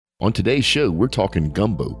On today's show, we're talking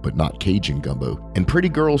gumbo, but not Cajun gumbo, and pretty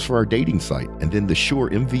girls for our dating site, and then the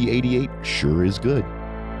Shure MV88 sure is good.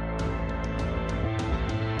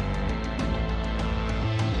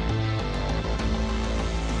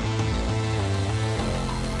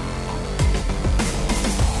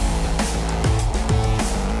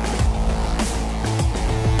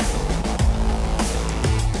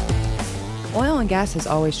 Oil and gas has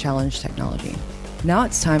always challenged technology. Now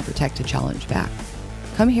it's time for tech to challenge back.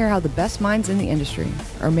 Come hear how the best minds in the industry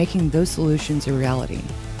are making those solutions a reality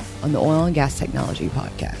on the Oil and Gas Technology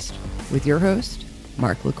Podcast with your host,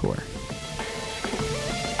 Mark LaCour.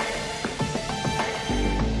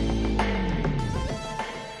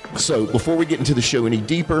 So before we get into the show any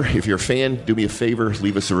deeper, if you're a fan, do me a favor,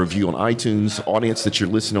 leave us a review on iTunes. Audience that you're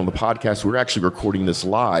listening on the podcast, we're actually recording this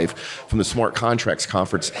live from the Smart Contracts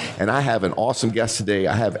Conference, and I have an awesome guest today.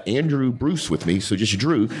 I have Andrew Bruce with me. So just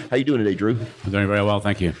Drew, how you doing today, Drew? I'm doing very well,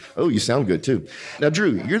 thank you. Oh, you sound good too. Now,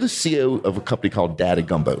 Drew, you're the CEO of a company called Data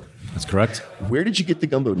Gumbo. That's correct. Where did you get the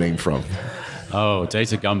Gumbo name from? Oh,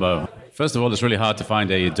 Data Gumbo. First of all, it's really hard to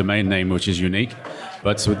find a domain name which is unique.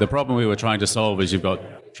 But so the problem we were trying to solve is you've got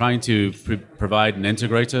trying to provide an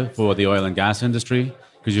integrator for the oil and gas industry,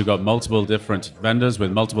 because you've got multiple different vendors with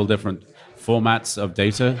multiple different formats of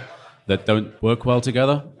data that don't work well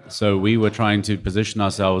together. So we were trying to position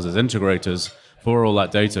ourselves as integrators for all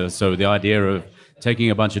that data. So the idea of taking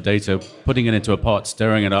a bunch of data, putting it into a pot,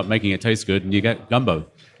 stirring it up, making it taste good, and you get gumbo.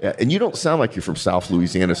 Yeah, and you don't sound like you're from South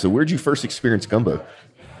Louisiana, so where'd you first experience gumbo?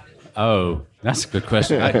 Oh, that's a good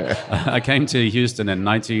question. I came to Houston in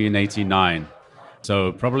 1989,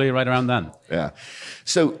 so probably right around then. Yeah.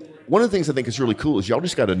 So one of the things I think is really cool is y'all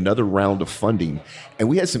just got another round of funding, and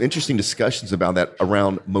we had some interesting discussions about that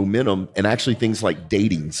around momentum and actually things like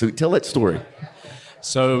dating. So tell that story.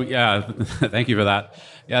 So, yeah, thank you for that.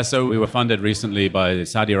 Yeah, so we were funded recently by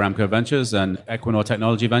Saudi Aramco Ventures and Equinor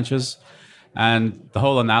Technology Ventures, and the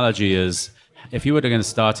whole analogy is, if you were going to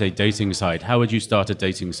start a dating site, how would you start a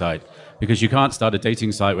dating site? Because you can't start a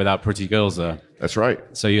dating site without pretty girls there. That's right.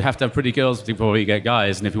 So you have to have pretty girls before you get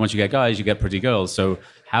guys, and once you get guys, you get pretty girls. So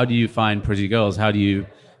how do you find pretty girls? How do you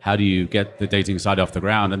get the dating site off the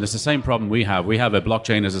ground? And it's the same problem we have. We have a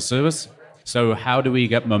blockchain as a service. So how do we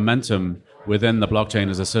get momentum within the blockchain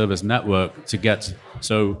as a service network to get?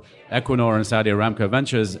 So Equinor and Saudi Aramco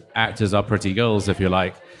Ventures act as our pretty girls, if you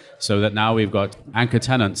like, so that now we've got anchor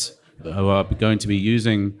tenants who are going to be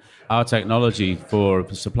using our technology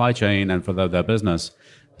for supply chain and for their business.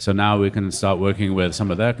 So now we can start working with some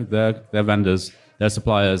of their vendors, their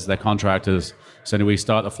suppliers, their contractors. So we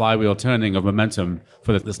start a flywheel turning of momentum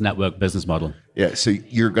for this network business model. Yeah, so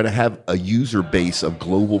you're going to have a user base of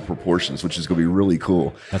global proportions, which is going to be really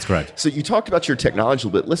cool. That's correct. So you talked about your technology a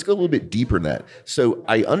little bit. Let's go a little bit deeper in that. So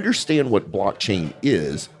I understand what blockchain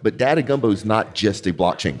is, but Data Gumbo is not just a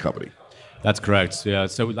blockchain company. That's correct. Yeah.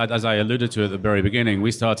 So as I alluded to at the very beginning,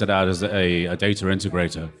 we started out as a data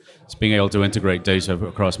integrator. It's being able to integrate data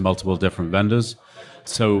across multiple different vendors.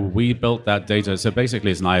 So we built that data. So basically,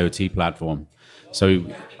 it's an IoT platform. So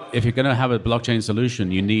if you're going to have a blockchain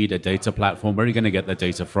solution, you need a data platform. Where are you going to get the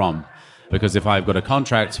data from? Because if I've got a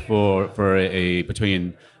contract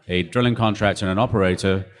between a drilling contractor and an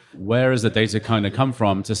operator, where is the data kind of come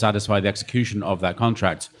from to satisfy the execution of that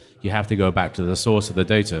contract? You have to go back to the source of the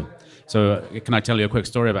data. So can I tell you a quick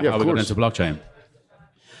story about how we got into blockchain?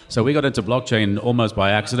 So we got into blockchain almost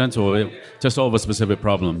by accident or to solve a specific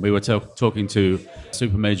problem. We were talking to a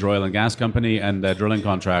super major oil and gas company and their drilling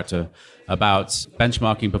contractor about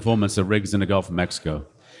benchmarking performance of rigs in the Gulf of Mexico.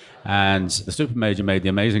 And the super major made the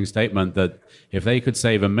amazing statement that if they could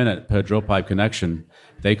save a minute per drill pipe connection,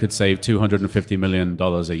 they could save $250 million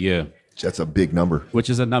a year. That's a big number. Which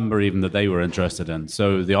is a number even that they were interested in.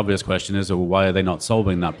 So the obvious question is, well, why are they not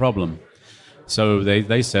solving that problem? So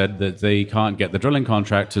they said that they can't get the drilling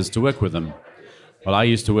contractors to work with them. Well, I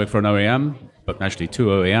used to work for an OEM, but actually two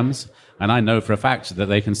OEMs, and I know for a fact that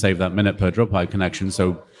they can save that minute per drill pipe connection.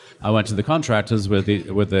 So I went to the contractors with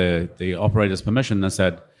the operator's permission and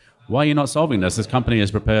said, why are you not solving this? This company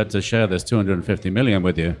is prepared to share this $250 million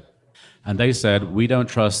with you. And they said, we don't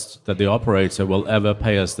trust that the operator will ever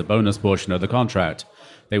pay us the bonus portion of the contract.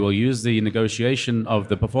 They will use the negotiation of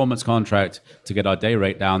the performance contract to get our day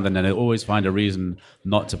rate down, and then they'll always find a reason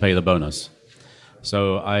not to pay the bonus.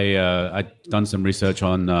 So I done some research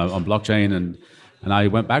on blockchain, and I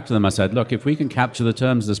went back to them. I said, look, if we can capture the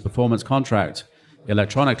terms of this performance contract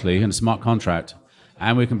electronically in a smart contract,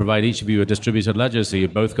 and we can provide each of you a distributed ledger, so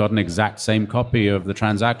you've both got an exact same copy of the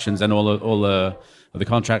transactions and all the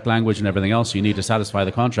contract language and everything else you need to satisfy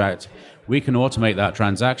the contract, we can automate that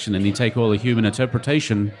transaction, and you take all the human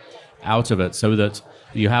interpretation out of it so that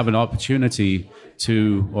you have an opportunity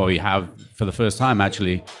to, or you have for the first time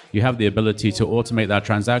actually, you have the ability to automate that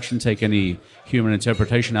transaction, take any human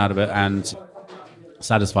interpretation out of it, and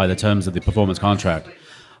satisfy the terms of the performance contract.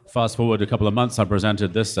 Fast forward a couple of months, I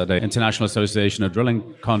presented this at an International Association of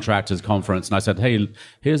Drilling Contractors conference, and I said, hey,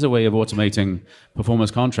 here's a way of automating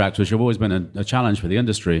performance contracts, which have always been a challenge for the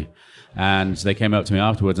industry. And they came up to me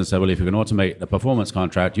afterwards and said, well, if you can automate a performance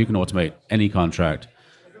contract, you can automate any contract.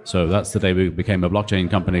 So that's the day we became a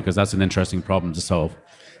blockchain company, because that's an interesting problem to solve.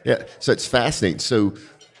 Yeah, so it's fascinating. So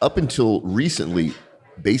up until recently,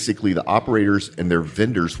 basically the operators and their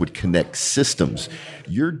vendors would connect systems.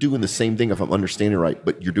 You're doing the same thing, if I'm understanding right,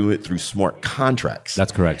 but you're doing it through smart contracts.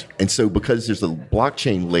 That's correct. And so because there's a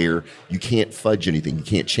blockchain layer, you can't fudge anything. You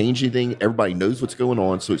can't change anything. Everybody knows what's going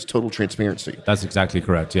on, so it's total transparency. That's exactly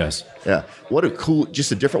correct, yes. Yeah. What a cool,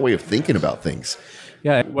 just a different way of thinking about things.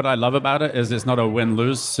 Yeah, what I love about it is it's not a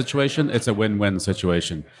win-lose situation, it's a win-win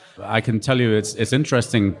situation. I can tell you it's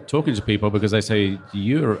interesting talking to people because they say,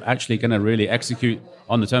 you're actually going to really execute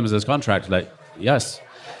on the terms of this contract? Like, yes.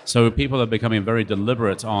 So people are becoming very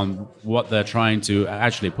deliberate on what they're trying to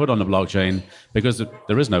actually put on the blockchain because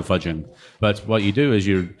there is no fudging. But what you do is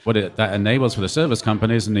that enables for the service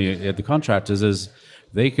companies and the contractors is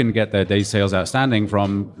they can get their day sales outstanding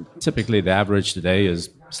from typically the average today is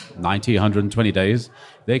 90, 120 days.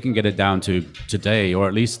 They can get it down to today, or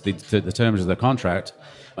at least the terms of the contract.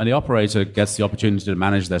 And the operator gets the opportunity to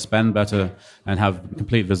manage their spend better and have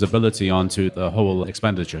complete visibility onto the whole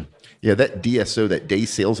expenditure. Yeah, that DSO, that day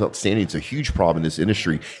sales outstanding, is a huge problem in this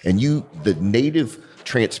industry. And the native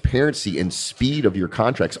transparency and speed of your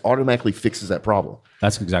contracts automatically fixes that problem.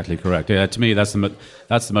 That's exactly correct. Yeah, to me, that's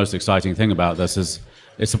the most exciting thing about this is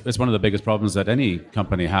it's one of the biggest problems that any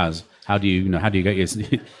company has. How do you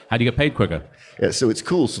get paid quicker? Yeah, so it's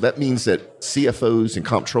cool. So that means that CFOs and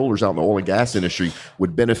comptrollers out in the oil and gas industry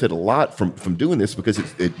would benefit a lot from doing this because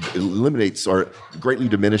it eliminates or greatly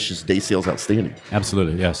diminishes day sales outstanding.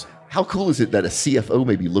 Absolutely, yes. How cool is it that a CFO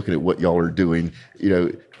may be looking at what y'all are doing?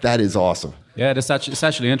 That is awesome. Yeah, it's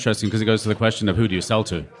actually interesting because it goes to the question of who do you sell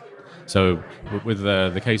to. So with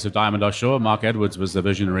the case of Diamond Offshore, Mark Edwards was the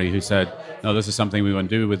visionary who said, no, this is something we want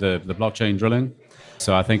to do with the blockchain drilling.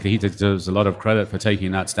 So I think that he deserves a lot of credit for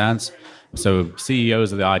taking that stance. So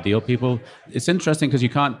CEOs are the ideal people. It's interesting because you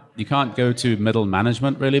can't go to middle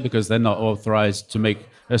management really because they're not authorized to make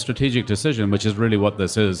a strategic decision, which is really what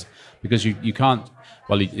this is. Because you can't,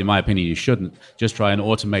 well, in my opinion, you shouldn't just try and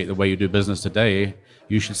automate the way you do business today.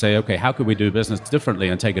 You should say, okay, how could we do business differently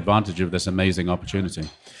and take advantage of this amazing opportunity?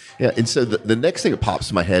 Yeah, and so the next thing that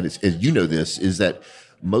pops in my head is is that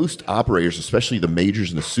most operators, especially the majors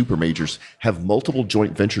and the super majors, have multiple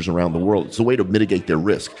joint ventures around the world. It's a way to mitigate their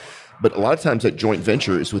risk. But a lot of times that joint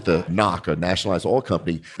venture is with a NOC, a nationalized oil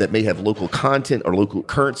company, that may have local content or local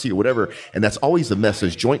currency or whatever. And that's always a mess.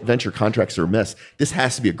 Those joint venture contracts are a mess. This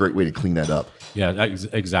has to be a great way to clean that up. Yeah,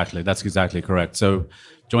 exactly. That's exactly correct. So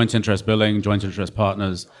joint interest billing, joint interest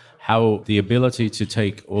partners, how the ability to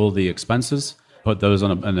take all the expenses, put those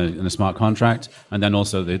on in a smart contract, and then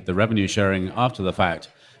also the revenue sharing after the fact.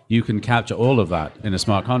 You can capture all of that in a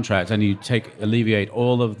smart contract, and you alleviate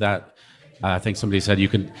all of that. I think somebody said you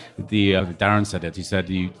can. Darren said it. He said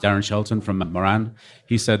Darren Shelton from Moran.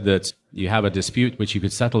 He said that you have a dispute which you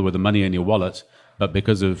could settle with the money in your wallet, but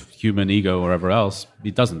because of human ego or whatever else,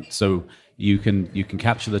 it doesn't. So you can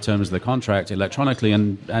capture the terms of the contract electronically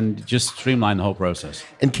and just streamline the whole process.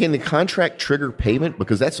 And can the contract trigger payment?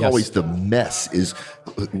 Because that's always the mess, is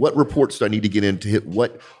what reports do I need to get in to hit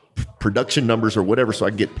what production numbers or whatever so I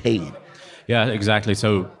can get paid? Yeah, exactly.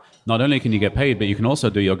 So not only can you get paid, but you can also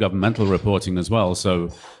do your governmental reporting as well. So,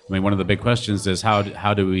 I mean, one of the big questions is how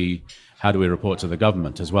do we report to the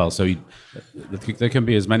government as well? So there can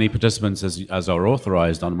be as many participants as are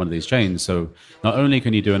authorized on one of these chains. So not only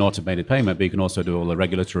can you do an automated payment, but you can also do all the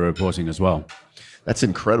regulatory reporting as well. That's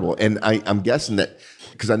incredible. And I'm guessing that,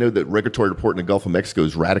 because I know that regulatory reporting in the Gulf of Mexico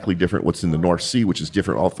is radically different what's in the North Sea, which is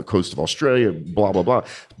different off the coast of Australia, blah, blah, blah.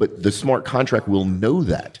 But the smart contract will know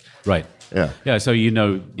that. Right. Yeah. Yeah. So you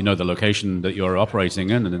know the location that you're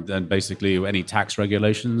operating in, and basically any tax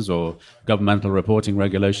regulations or governmental reporting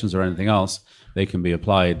regulations or anything else, they can be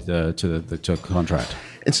applied to the contract.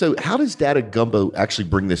 And so, how does Data Gumbo actually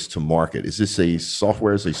bring this to market? Is this a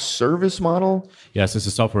software as a service model? Yes, it's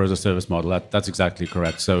a software as a service model. That's exactly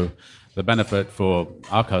correct. So the benefit for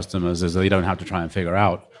our customers is they don't have to try and figure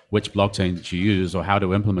out which blockchain to use or how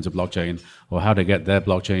to implement a blockchain or how to get their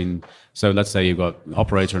blockchain. So let's say you've got an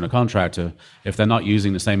operator and a contractor. If they're not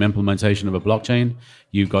using the same implementation of a blockchain,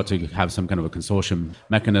 you've got to have some kind of a consortium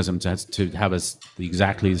mechanism to have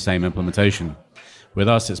exactly the same implementation. With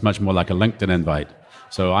us, it's much more like a LinkedIn invite.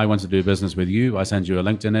 So I want to do business with you. I send you a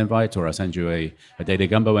LinkedIn invite, or I send you a Data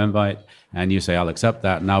Gumbo invite, and you say, I'll accept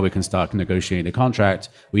that. Now we can start negotiating a contract.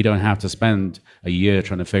 We don't have to spend a year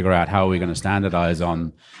trying to figure out how we're going to standardize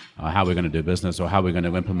on how we're going to do business or how we're going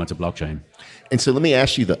to implement a blockchain. And so let me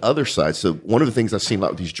ask you the other side. So one of the things I've seen a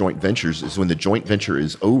lot with these joint ventures is when the joint venture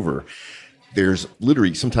is over, there's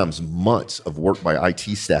literally sometimes months of work by IT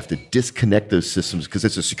staff to disconnect those systems because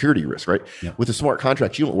it's a security risk, right? Yep. With a smart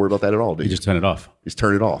contract, you don't worry about that at all, do you? You just turn it off. Just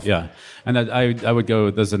turn it off. Yeah. And I would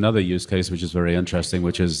go, there's another use case which is very interesting,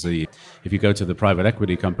 which is if you go to the private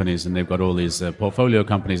equity companies and they've got all these portfolio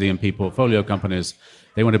companies, EMP portfolio companies,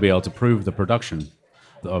 they want to be able to prove the production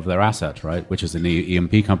of their asset, right? Which is an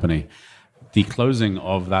EMP company. The closing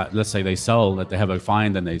of that, let's say they have a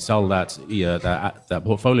find and they sell that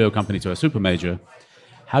portfolio company to a super major.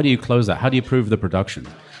 How do you close that? How do you prove the production?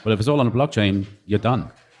 Well, if it's all on a blockchain, you're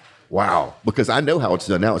done. Wow. Because I know how it's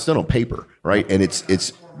done now. It's done on paper, right? And it's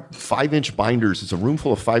 5-inch binders. It's a room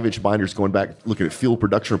full of 5-inch binders going back, looking at field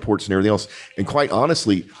production reports and everything else. And quite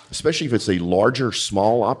honestly, especially if it's a larger,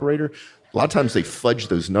 small operator, a lot of times they fudge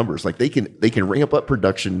those numbers. Like they can ramp up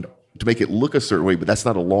production to make it look a certain way, but that's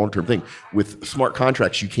not a long-term thing. With smart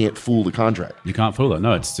contracts, you can't fool the contract. You can't fool it.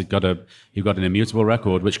 No, you've got an immutable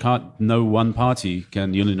record, which no one party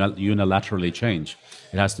can unilaterally change.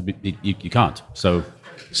 It has to be, you can't. So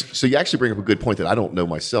you actually bring up a good point that I don't know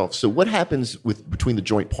myself. So what happens between the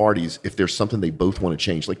joint parties if there's something they both want to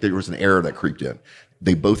change? Like there was an error that creeped in.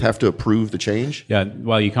 They both have to approve the change? Yeah,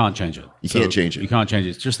 well, you can't change it. You can't change it. You can't change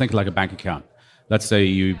it. Just think like a bank account. Let's say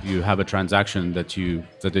you have a transaction that you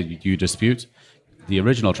dispute. The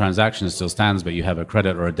original transaction still stands, but you have a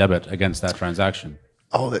credit or a debit against that transaction.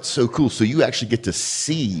 Oh, that's so cool. So you actually get to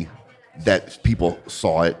see that people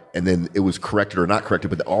saw it and then it was corrected or not corrected,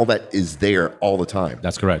 but all that is there all the time.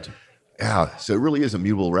 That's correct. Yeah, so it really is a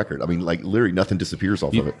mutable record. I mean, like literally nothing disappears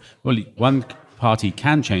off of it. Well, one party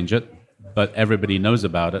can change it, but everybody knows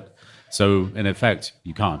about it. So in effect,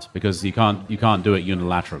 you can't, because you can't do it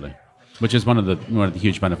unilaterally, which is one of the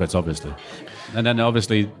huge benefits, obviously. And then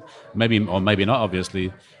obviously, maybe not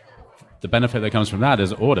obviously, the benefit that comes from that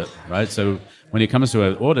is audit, right? So when it comes to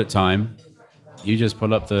an audit time, you just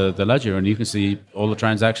pull up the ledger and you can see all the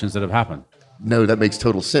transactions that have happened. No, that makes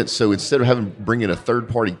total sense. So instead of bringing a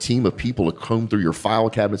third-party team of people to comb through your file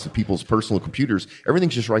cabinets of people's personal computers,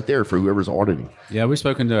 everything's just right there for whoever's auditing. Yeah, we've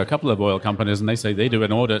spoken to a couple of oil companies, and they say they do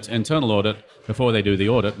an internal audit, before they do the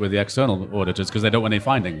audit with the external auditors because they don't want any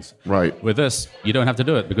findings. Right. With this, you don't have to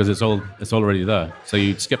do it because it's already there. So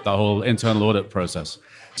you skip that whole internal audit process.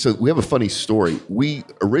 So we have a funny story. We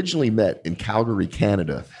originally met in Calgary,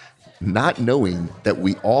 Canada, not knowing that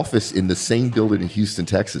we office in the same building in Houston,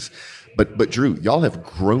 Texas. But Drew, y'all have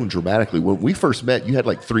grown dramatically. When we first met, you had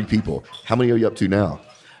like 3 people. How many are you up to now?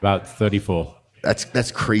 About 34.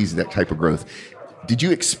 That's crazy, that type of growth. Did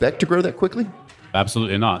you expect to grow that quickly?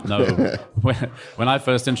 Absolutely not. No. When I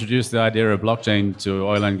first introduced the idea of blockchain to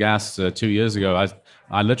oil and gas 2 years ago,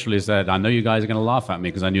 I literally said, I know you guys are going to laugh at me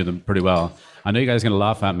because I knew them pretty well. I know you guys are going to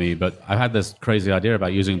laugh at me, but I had this crazy idea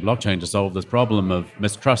about using blockchain to solve this problem of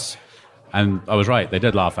mistrust. And I was right. They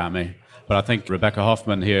did laugh at me. But I think Rebecca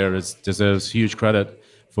Hoffman here deserves huge credit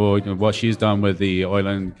for what she's done with the Oil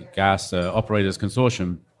and Gas Operators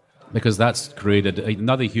Consortium, because that's created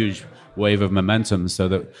another huge wave of momentum so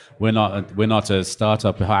that we're not a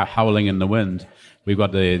startup howling in the wind. We've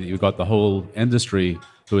got the whole industry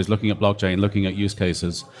who is looking at blockchain, looking at use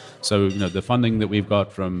cases. So the funding that we've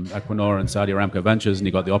got from Equinor and Saudi Aramco Ventures, and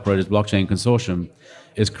you've got the Operators Blockchain Consortium,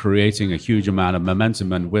 is creating a huge amount of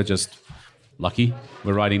momentum, and we're just lucky.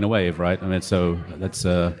 We're riding the wave, right? I mean, so that's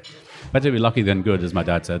better to be lucky than good, as my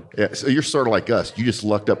dad said. Yeah, so you're sort of like us. You just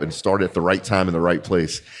lucked up and started at the right time in the right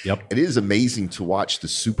place. Yep. It is amazing to watch the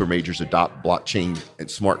super majors adopt blockchain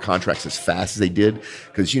and smart contracts as fast as they did,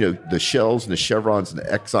 because the Shells and the Chevrons and the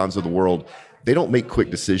Exxons of the world, they don't make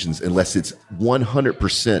quick decisions unless it's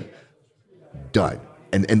 100% done.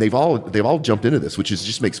 And they've all jumped into this, which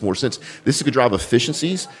just makes more sense. This could drive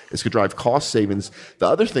efficiencies. This could drive cost savings. The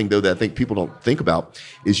other thing, though, that I think people don't think about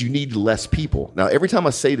is you need less people. Now, every time I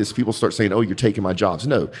say this, people start saying, oh, you're taking my jobs.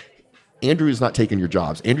 No, Andrew is not taking your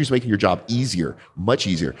jobs. Andrew's making your job easier, much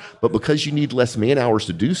easier. But because you need less man hours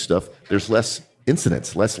to do stuff, there's less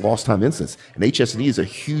incidents, less lost time incidents. And HS&E is a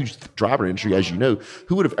huge driver industry, as you know.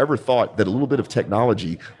 Who would have ever thought that a little bit of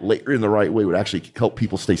technology later in the right way would actually help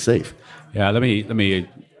people stay safe? Yeah, let me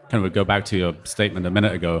kind of go back to your statement a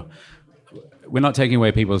minute ago. We're not taking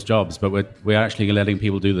away people's jobs, but we're actually letting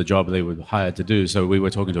people do the job they were hired to do. So we were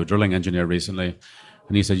talking to a drilling engineer recently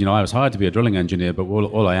And he said, I was hired to be a drilling engineer, but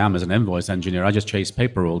all I am is an invoice engineer. I just chase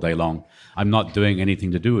paper all day long. I'm not doing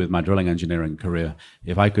anything to do with my drilling engineering career.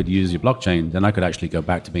 If I could use your blockchain, then I could actually go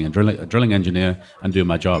back to being a drilling engineer and do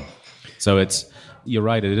my job. So you're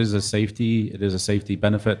right, it is a safety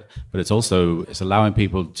benefit, but it's allowing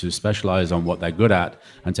people to specialize on what they're good at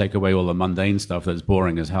and take away all the mundane stuff that's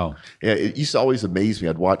boring as hell. Yeah, it used to always amaze me.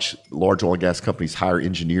 I'd watch large oil and gas companies hire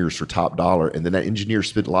engineers for top dollar, and then that engineer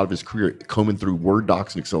spent a lot of his career combing through Word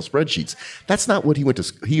docs and Excel spreadsheets. That's not what he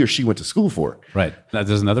or she went to school for. Right.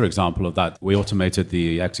 There's another example of that. We automated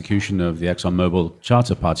the execution of the ExxonMobil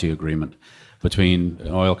charter party agreement between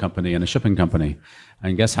an oil company and a shipping company.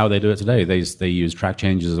 And guess how they do it today? They use track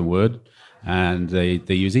changes in Word, and they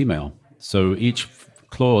use email. So each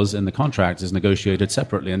clause in the contract is negotiated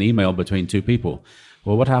separately, an email between two people.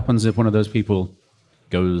 Well, what happens if one of those people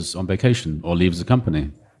goes on vacation or leaves the company?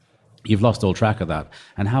 You've lost all track of that.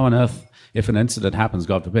 And how on earth, if an incident happens,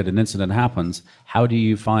 God forbid, an incident happens, how do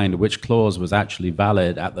you find which clause was actually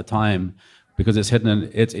valid at the time? Because it's hidden,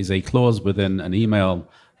 it is a clause within an email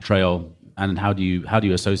trail. And how do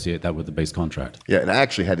you associate that with the base contract? Yeah, and I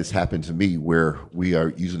actually had this happen to me where we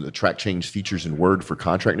are using the track change features in Word for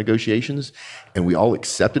contract negotiations, and we all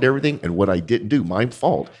accepted everything. And what I didn't do, my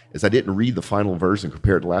fault, is I didn't read the final version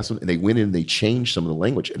compared to the last one, and they went in and they changed some of the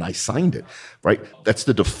language, and I signed it, right? That's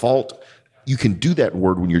the default. You can do that in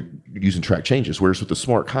Word when you're using track changes, whereas with the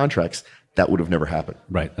smart contracts, that would have never happened.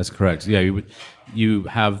 Right, that's correct. Yeah, you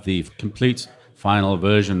have the complete final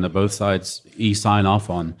version that both sides sign off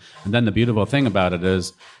on. And then the beautiful thing about it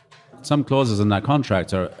is some clauses in that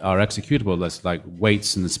contract are executable. That's like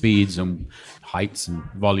weights and speeds and heights and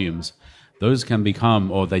volumes. Those can become,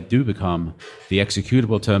 or they do become, the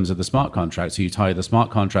executable terms of the smart contract. So you tie the smart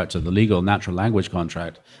contract to the legal natural language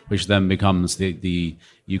contract, which then becomes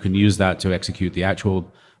you can use that to execute the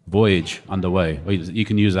actual voyage underway. You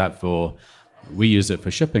can use that we use it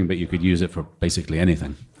for shipping, but you could use it for basically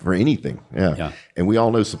anything. For anything, yeah. And we all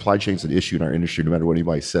know supply chain's an issue in our industry, no matter what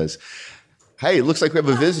anybody says. Hey, it looks like we have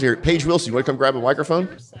a visitor here. Paige Wilson, you want to come grab a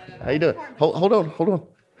microphone? How you doing? Hold on.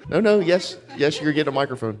 No, yes, you're getting a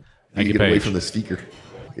microphone. Thank you, get Paige. away from the speaker.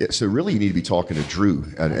 Yeah, so really you need to be talking to Drew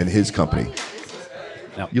and his company.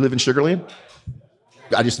 Yep. You live in Sugar Land?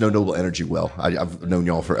 I just know Noble Energy well. I've known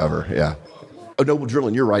y'all forever, yeah. Oh, Noble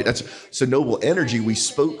Drilling, you're right. So Noble Energy, we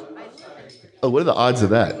spoke. Oh, what are the odds of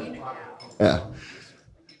that? Yeah.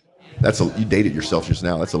 You dated yourself just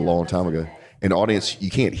now. That's a long time ago. In the audience, you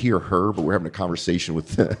can't hear her, but we're having a conversation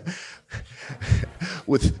with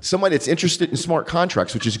with somebody that's interested in smart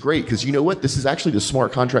contracts, which is great because you know what? This is actually the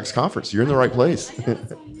Smart Contracts Conference. You're in the right place.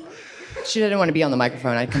 She didn't want to be on the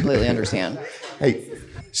microphone. I completely understand. Hey,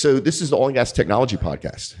 so this is the Oil and Gas Technology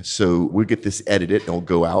Podcast. So we'll get this edited and it'll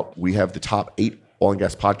go out. We have the top 8 oil and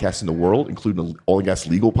gas podcasts in the world, including the Oil and Gas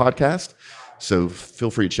Legal Podcast. So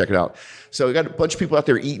feel free to check it out. So we got a bunch of people out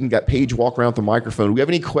there eating, got Paige walk around with the microphone. Do we have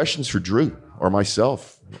any questions for Drew or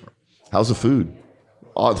myself? How's the food?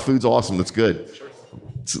 Oh, the food's awesome. That's good.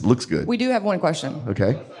 It looks good. We do have one question.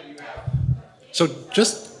 Okay. So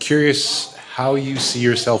just curious how you see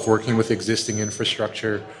yourself working with existing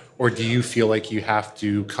infrastructure, or do you feel like you have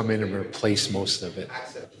to come in and replace most of it?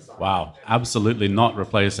 Wow, absolutely not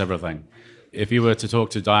replace everything. If you were to talk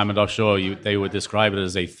to Diamond Offshore, they would describe it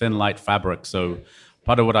as a thin, light fabric. So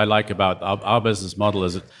part of what I like about our business model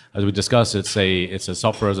is, as we discussed, it's a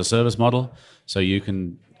software as a service model. So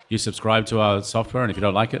you subscribe to our software, and if you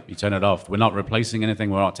don't like it, you turn it off. We're not replacing anything.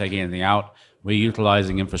 We're not taking anything out. We're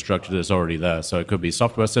utilizing infrastructure that's already there. So it could be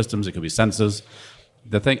software systems. It could be sensors.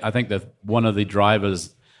 I think that one of the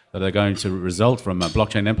drivers that are going to result from a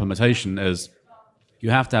blockchain implementation is you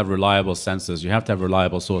have to have reliable sensors. You have to have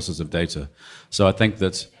reliable sources of data. So I think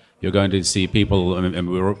that you're going to see people, and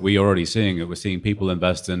we're already seeing it, we're seeing people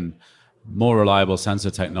invest in more reliable sensor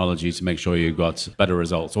technology to make sure you've got better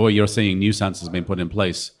results. Or you're seeing new sensors being put in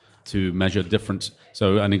place to measure different.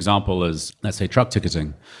 So an example is, let's say, truck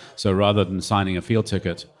ticketing. So rather than signing a field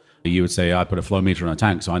ticket, you would say, I put a flow meter in a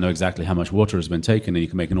tank, so I know exactly how much water has been taken, and you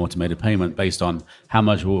can make an automated payment based on how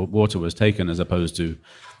much water was taken, as opposed to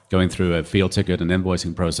going through a field ticket and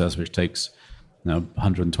invoicing process, which takes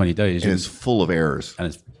 120 days. And it's full of errors.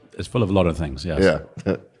 And it's full of a lot of things, yes.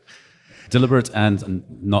 Yeah. Deliberate and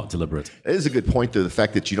not deliberate. It is a good point, though, the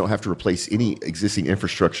fact that you don't have to replace any existing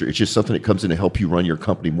infrastructure. It's just something that comes in to help you run your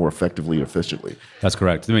company more effectively and efficiently. That's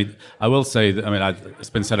correct. I will say that, it's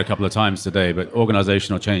been said a couple of times today, but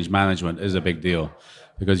organizational change management is a big deal,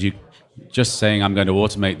 because you just saying I'm going to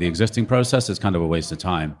automate the existing process is kind of a waste of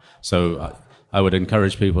time. So I would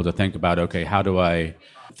encourage people to think about, okay, how do I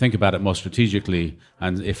think about it more strategically?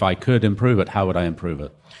 And if I could improve it, how would I improve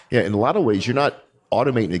it? Yeah, in a lot of ways, you're not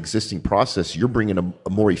automate an existing process, you're bringing a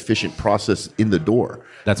more efficient process in the door.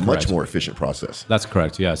 That's much correct. more efficient process. That's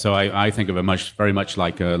correct. Yeah. So I think of it very much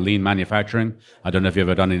like lean manufacturing. I don't know if you've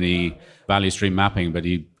ever done any value stream mapping, but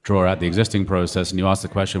you draw out the existing process and you ask the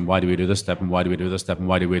question, why do we do this step, and why do we do this step, and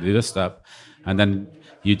why do we do this step? And then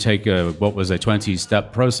you take what was a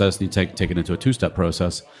 20-step process and you take it into a 2-step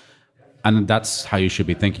process. And that's how you should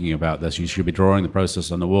be thinking about this. You should be drawing the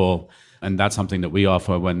process on the wall. And that's something that we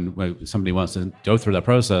offer when somebody wants to go through that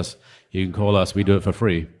process. You can call us. We do it for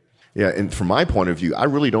free. Yeah, and from my point of view, I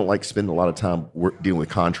really don't like spending a lot of time dealing with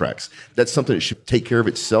contracts. That's something that should take care of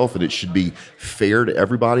itself, and it should be fair to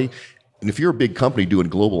everybody. And if you're a big company doing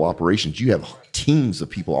global operations, you have teams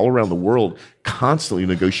of people all around the world constantly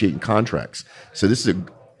negotiating contracts. So this is a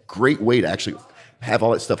great way to actually have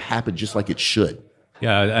all that stuff happen just like it should.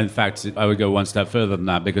 Yeah, in fact, I would go one step further than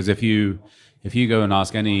that, because if you go and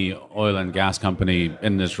ask any oil and gas company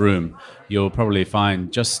in this room, you'll probably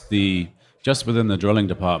find just within the drilling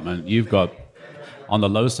department, you've got on the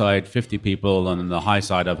low side 50 people, and on the high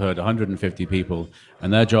side I've heard 150 people,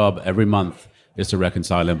 and their job every month is to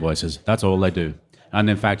reconcile invoices. That's all they do. And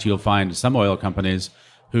in fact, you'll find some oil companies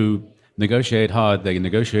who negotiate hard. They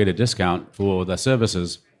negotiate a discount for their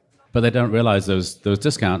services, but they don't realize those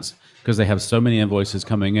discounts, because they have so many invoices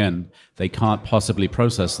coming in, they can't possibly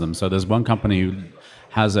process them. So there's one company who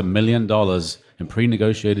has $1 million in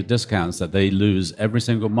pre-negotiated discounts that they lose every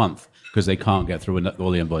single month because they can't get through all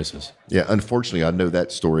the invoices. Yeah, unfortunately, I know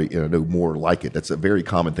that story, and I know more like it. That's a very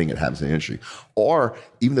common thing that happens in the industry. Or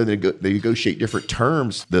even though they negotiate different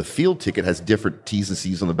terms, the field ticket has different T's and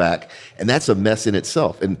C's on the back, and that's a mess in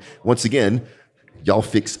itself. And once again, y'all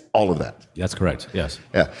fix all of that. That's correct, yes.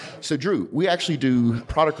 Yeah. So, Drew, we actually do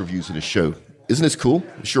product reviews in this show. Isn't this cool?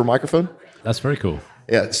 Shure microphone? That's very cool.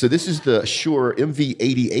 Yeah, so this is the Shure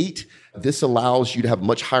MV88. This allows you to have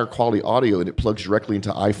much higher quality audio, and it plugs directly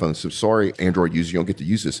into iPhone. So sorry, Android users, you don't get to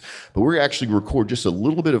use this. But we're actually record just a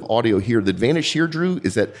little bit of audio here. The advantage here, Drew,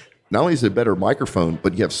 is that not only is it a better microphone,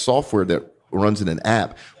 but you have software that runs in an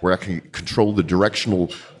app where I can control the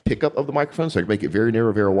directional pickup of the microphone, so I can make it very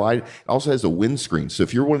narrow, very wide. It also has a windscreen. So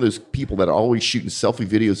if you're one of those people that are always shooting selfie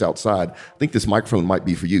videos outside, I think this microphone might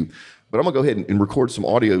be for you. But I'm going to go ahead and record some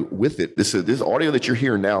audio with it. This audio that you're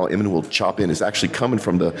hearing now, Emin will chop in, is actually coming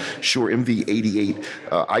from the Shure MV88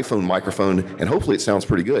 iPhone microphone, and hopefully it sounds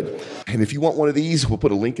pretty good. And if you want one of these, we'll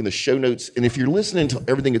put a link in the show notes. And if you're listening to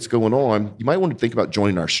everything that's going on, you might want to think about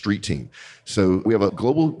joining our street team. So we have a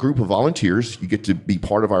global group of volunteers. You get to be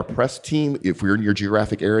part of our press team. If we're in your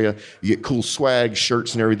geographic area, you get cool swag,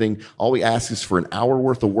 shirts, and everything. All we ask is for an hour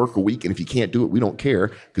worth of work a week. And if you can't do it, we don't care,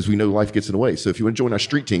 because we know life gets in the way. So if you want to join our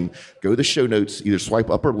street team, go to the show notes, either swipe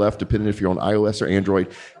up or left, depending if you're on iOS or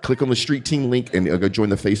Android. Click on the street team link and go join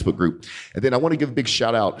the Facebook group. And then I want to give a big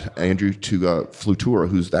shout out, Andrew, to Flutura,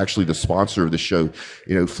 who's actually the sponsor of the show.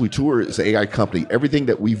 You know, Flutura is an AI company. Everything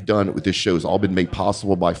that we've done with this show has all been made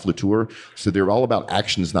possible by Flutura. So they're all about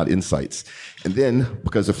actions, not insights. And then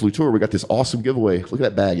because of Flutura, we got this awesome giveaway. Look at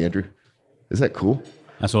that bag, Andrew. Is that cool?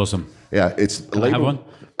 That's awesome. Yeah, it's Can I have one?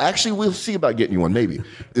 Actually, we'll see about getting you one, maybe.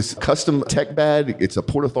 It's a custom tech bag. It's a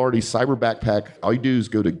Port Authority cyber backpack. All you do is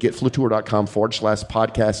go to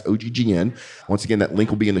getflutura.com/podcast OGGN. Once again, that link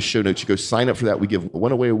will be in the show notes. You go sign up for that. We give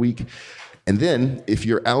one away a week. And then if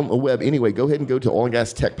you're out on the web anyway, go ahead and go to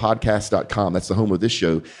oilandgastechpodcast.com. That's the home of this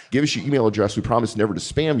show. Give us your email address. We promise never to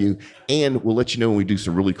spam you, and we'll let you know when we do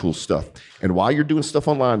some really cool stuff. And while you're doing stuff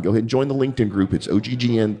online, go ahead and join the LinkedIn group. It's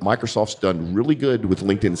OGGN. Microsoft's done really good with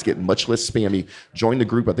LinkedIn. It's getting much less spammy. Join the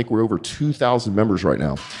group. I think we're over 2,000 members right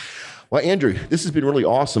now. Well, Andrew, this has been really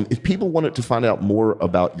awesome. If people wanted to find out more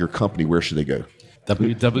about your company, where should they go?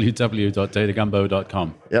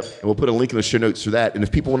 www.datagumbo.com. Yep. And we'll put a link in the show notes for that. And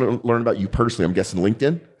if people want to learn about you personally, I'm guessing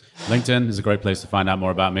LinkedIn? LinkedIn is a great place to find out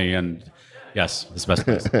more about me. And yes, it's the best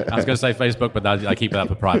place. I was going to say Facebook, but I keep that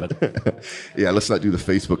for private. Yeah, let's not do the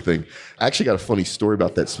Facebook thing. I actually got a funny story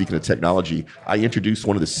about that. Speaking of technology, I introduced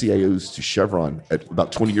one of the CIOs to Chevron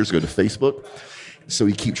about 20 years ago to Facebook. So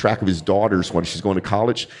he keep track of his daughters when she's going to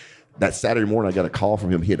college. That Saturday morning, I got a call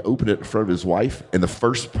from him. He had opened it in front of his wife, and the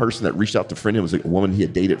first person that reached out to friend him was a woman he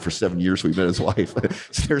had dated for 7 years, so he met his wife.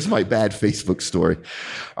 So there's my bad Facebook story.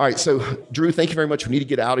 All right, so Drew, thank you very much. We need to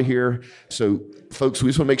get out of here. So folks, we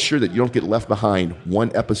just want to make sure that you don't get left behind, one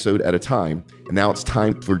episode at a time. And now it's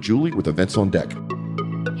time for Julie with Events on Deck.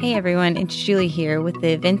 Hey everyone, it's Julie here with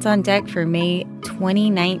the Events on Deck for May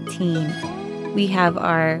 2019. We have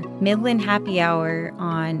our Midland Happy Hour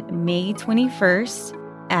on May 21st.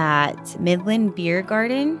 At Midland Beer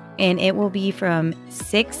Garden, and it will be from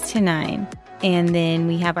 6 to 9. And then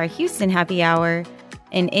we have our Houston Happy Hour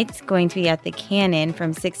and it's going to be at the Cannon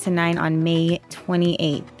from 6 to 9 on May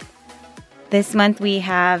 28th. This month we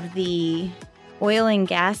have the Oil and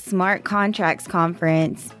Gas Smart Contracts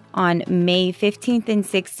Conference on May 15th and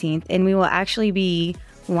 16th, and we will actually be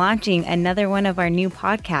launching another one of our new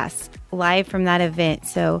podcasts live from that event.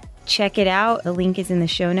 So check it out. The link is in the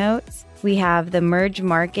show notes. We have the Merge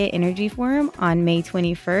Market Energy Forum on May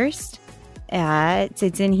 21st.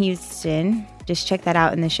 It's in Houston. Just check that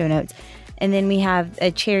out in the show notes. And then we have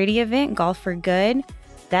a charity event, Golf for Good.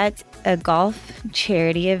 That's a golf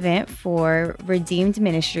charity event for Redeemed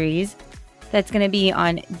Ministries. That's going to be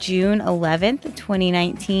on June 11th,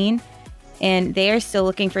 2019. And they are still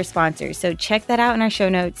looking for sponsors. So check that out in our show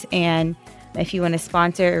notes. And if you want to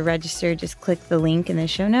sponsor or register, just click the link in the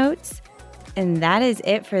show notes. And that is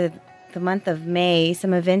it for the month of May.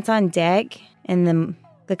 Some events on deck in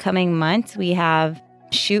the coming months. We have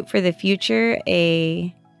Shoot for the Future,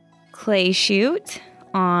 a clay shoot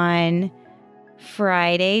on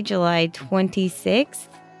Friday, July 26th.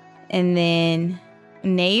 And then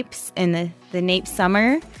NAPES and the NAPE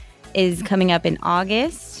Summer is coming up in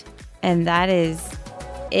August. And that is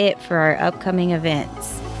it for our upcoming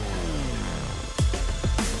events.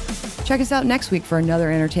 Check us out next week for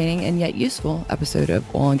another entertaining and yet useful episode of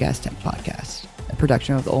Oil and Gas Tech Podcast, a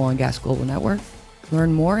production of the Oil and Gas Global Network.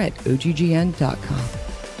 Learn more at OGGN.com.